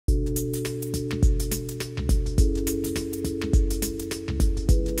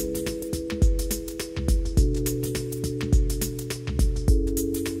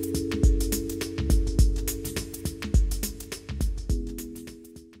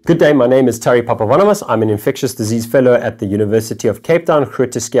Good day, my name is Terry Papavanomas. I'm an infectious disease fellow at the University of Cape Town,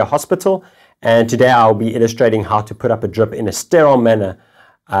 Groote Schuur Hospital, and today I'll be illustrating how to put up a drip in a sterile manner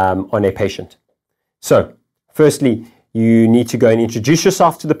on a patient. So, firstly, you need to go and introduce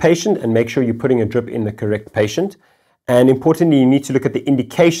yourself to the patient and make sure you're putting a drip in the correct patient. And importantly, you need to look at the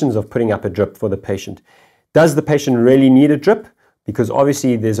indications of putting up a drip for the patient. Does the patient really need a drip? Because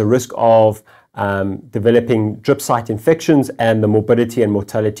obviously there's a risk of developing drip site infections and the morbidity and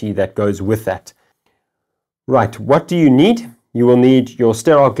mortality that goes with that. Right, what do you need? You will need your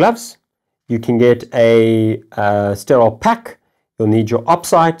sterile gloves. You can get a sterile pack. You'll need your op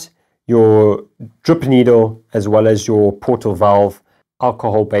site, your drip needle, as well as your portal valve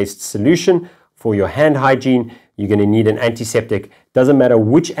alcohol-based solution for your hand hygiene. You're going to need an antiseptic. Doesn't matter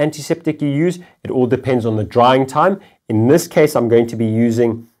which antiseptic you use, it all depends on the drying time. In this case, I'm going to be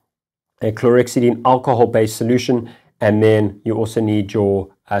using a chlorhexidine alcohol-based solution, and then you also need your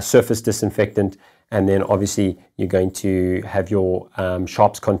surface disinfectant, and then obviously you're going to have your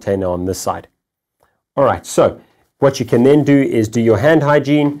sharps container on this side. All right, so what you can then do is do your hand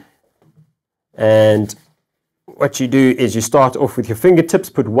hygiene, and what you do is you start off with your fingertips,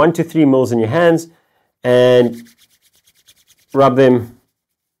 put 1 to 3 mils in your hands, and rub them,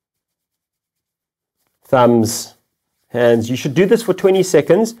 thumbs, hands. You should do this for 20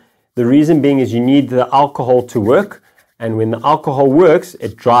 seconds. The reason being is you need the alcohol to work, and when the alcohol works,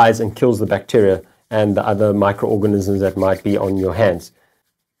 it dries and kills the bacteria and the other microorganisms that might be on your hands.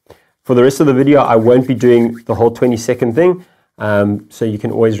 For the rest of the video, I won't be doing the whole 20-second thing, so you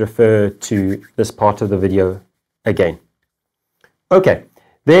can always refer to this part of the video again. Okay,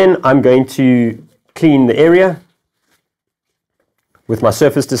 then I'm going to clean the area with my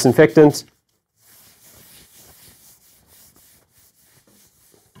surface disinfectant.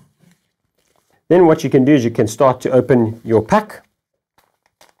 Then what you can do is you can start to open your pack.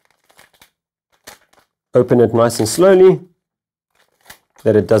 Open it nice and slowly,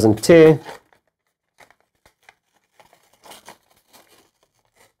 that it doesn't tear.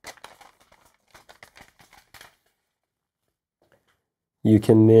 You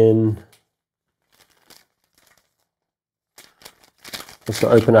can then also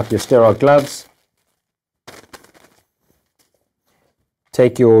open up your sterile gloves.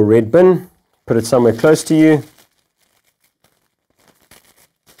 Take your red bin, put it somewhere close to you.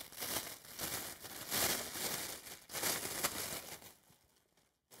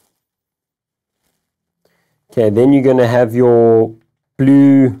 Okay, then you're going to have your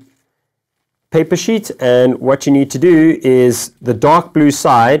blue paper sheet, and what you need to do is the dark blue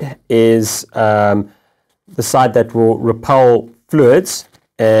side is the side that will repel fluids,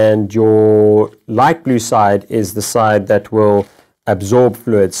 and your light blue side is the side that will absorb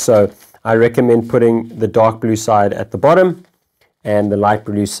fluids. So I recommend putting the dark blue side at the bottom and the light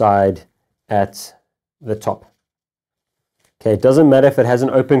blue side at the top. Okay, it doesn't matter if it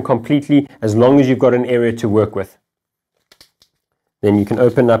hasn't opened completely, as long as you've got an area to work with. Then you can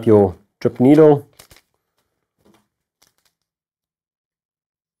open up your drip needle.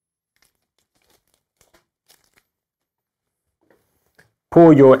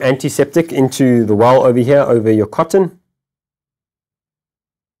 Pour your antiseptic into the well over here, over your cotton.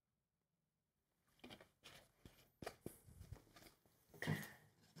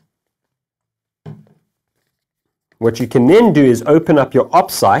 What you can then do is open up your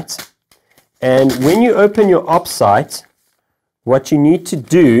op site, and when you open your op site, what you need to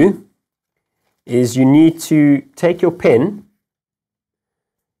do is you need to take your pen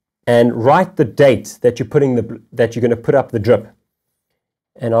and write the date that you're going to put up the drip.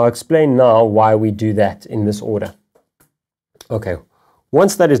 And I'll explain now why we do that in this order. Okay,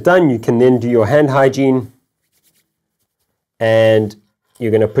 once that is done, you can then do your hand hygiene, and you're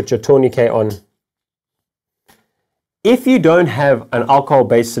going to put your tourniquet on. If you don't have an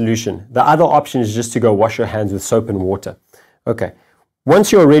alcohol-based solution, the other option is just to go wash your hands with soap and water. Okay,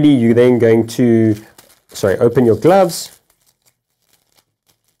 once you're ready, you're then going to, open your gloves.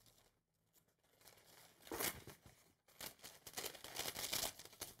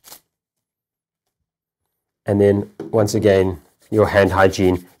 And then, once again, your hand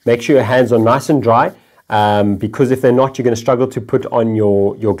hygiene. Make sure your hands are nice and dry, because if they're not, you're going to struggle to put on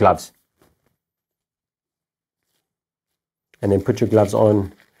your gloves. And then put your gloves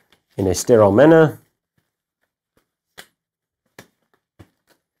on in a sterile manner.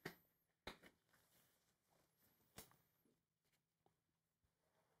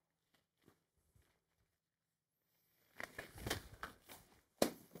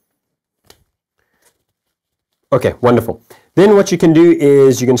 Okay, wonderful. Then what you can do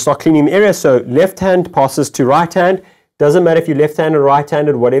is you can start cleaning the area. So left hand passes to right hand. Doesn't matter if you're left-handed or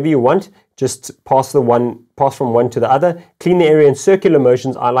right-handed, whatever you want, just pass from one to the other. Clean the area in circular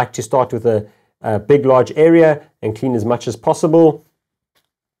motions. I like to start with a big, large area and clean as much as possible.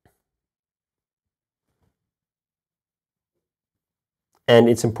 And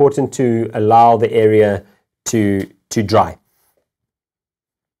it's important to allow the area to dry.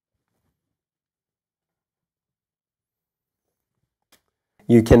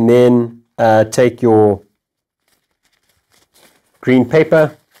 You can then take your green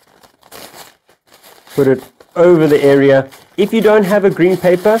paper, put it over the area. If you don't have a green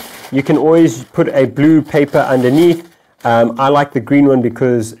paper, you can always put a blue paper underneath. I like the green one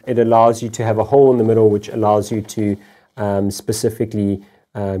because it allows you to have a hole in the middle, which allows you to specifically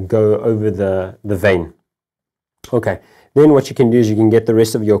go over the vein. Okay, then what you can do is you can get the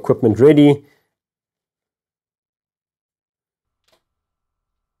rest of your equipment ready.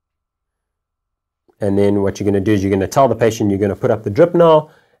 And then what you're going to do is you're going to tell the patient you're going to put up the drip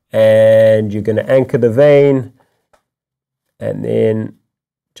now, and you're going to anchor the vein, and then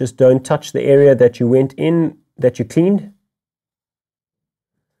just don't touch the area that you went in, that you cleaned.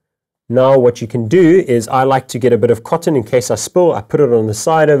 Now what you can do is, I like to get a bit of cotton in case I spill. I put it on the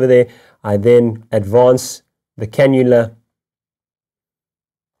side over there. I then advance the cannula,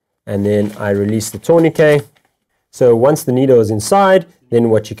 and then I release the tourniquet. So once the needle is inside, then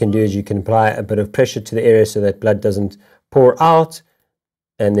what you can do is you can apply a bit of pressure to the area so that blood doesn't pour out,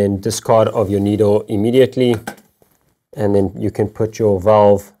 and then discard of your needle immediately. And then you can put your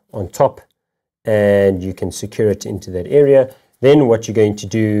valve on top and you can secure it into that area. Then what you're going to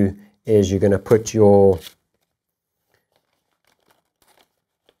do is you're going to put your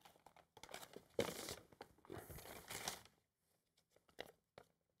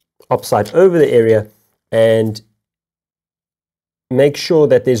opsite over the area and make sure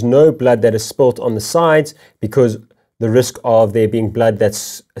that there's no blood that is spilt on the sides, because the risk of there being blood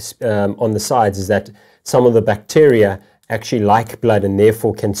that's on the sides is that some of the bacteria actually like blood and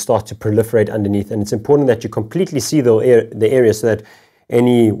therefore can start to proliferate underneath. And it's important that you completely see the area so that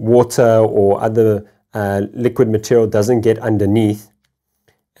any water or other liquid material doesn't get underneath.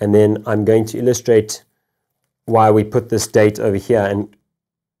 And then I'm going to illustrate why we put this date over here. And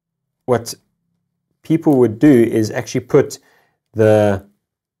what people would do is actually put this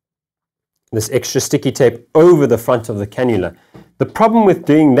extra sticky tape over the front of the cannula. The problem with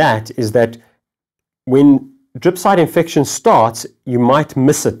doing that is that when drip site infection starts, you might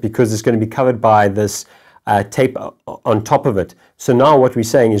miss it because it's going to be covered by this tape on top of it. So now what we're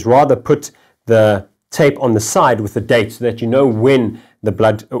saying is rather put the tape on the side with the date so that you know when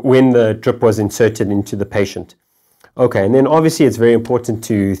the drip was inserted into the patient. Okay, and then obviously it's very important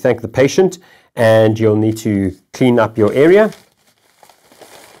to thank the patient, and you'll need to clean up your area.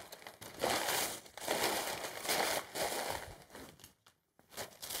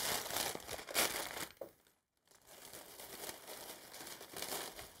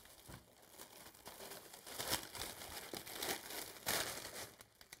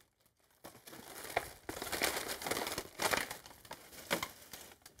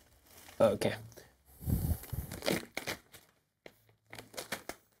 Okay.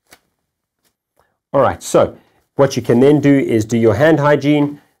 All right, so what you can then do is do your hand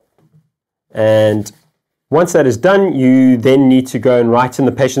hygiene, and once that is done, you then need to go and write in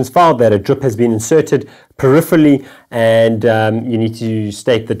the patient's file that a drip has been inserted peripherally, and you need to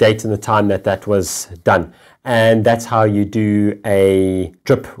state the date and the time that that was done. And that's how you do a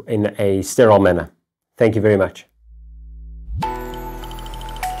drip in a sterile manner. Thank you very much.